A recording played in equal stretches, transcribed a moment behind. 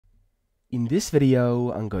In this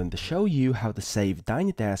video, I'm going to show you how to save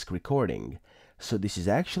TinyTask recording. So this is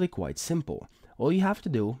actually quite simple. All you have to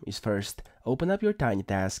do is first open up your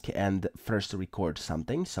TinyTask and first record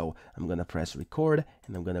something. So I'm going to press record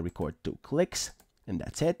and I'm going to record 2 clicks and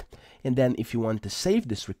that's it. And then if you want to save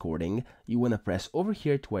this recording, you want to press over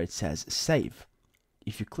here to where it says save.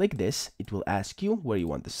 If you click this, it will ask you where you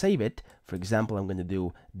want to save it. For example, I'm going to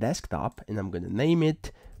do desktop and I'm going to name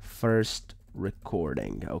it first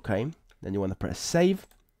recording, okay? Then you want to press save,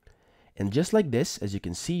 and just like this, as you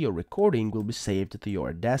can see, your recording will be saved to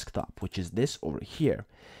your desktop, which is this over here.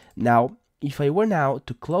 Now, if I were now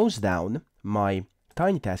to close down my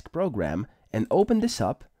TinyTask program and open this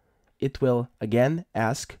up, it will again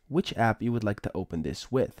ask which app you would like to open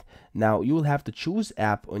this with. Now, you will have to choose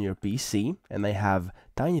app on your PC, and I have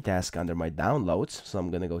TinyTask under my downloads, so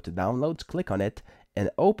I'm going to go to downloads, click on it,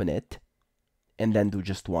 and open it, and then do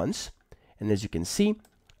just once. And as you can see,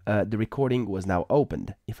 the recording was now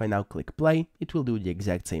opened. If I now click play, it will do the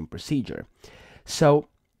exact same procedure. So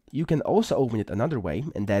you can also open it another way,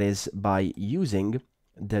 and that is by using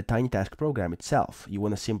the TinyTask program itself. You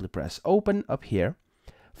want to simply press open up here,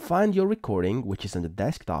 find your recording, which is on the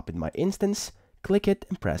desktop in my instance, click it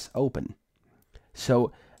and press open.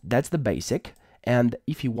 So that's the basic. And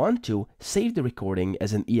if you want to save the recording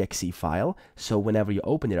as an exe file, so whenever you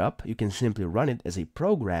open it up, you can simply run it as a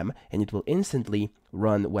program and it will instantly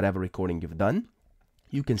run whatever recording you've done.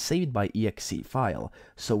 You can save it by exe file.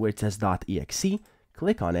 So where it says .exe,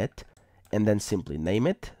 click on it and then simply name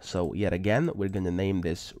it. So yet again, we're going to name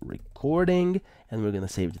this recording and we're going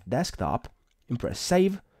to save it to desktop and press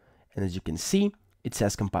save. And as you can see, it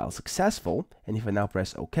says compile successful, and if I now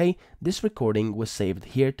press OK, this recording was saved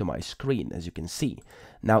here to my screen, as you can see.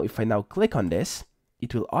 Now, if I now click on this,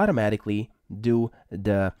 it will automatically do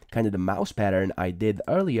the kind of the mouse pattern I did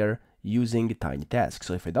earlier using TinyTask.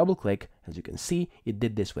 So if I double click, as you can see, it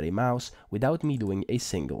did this with a mouse without me doing a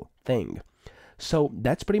single thing. So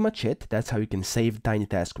that's pretty much it. That's how you can save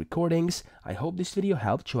TinyTask recordings. I hope this video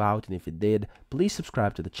helped you out, and if it did, please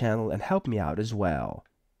subscribe to the channel and help me out as well.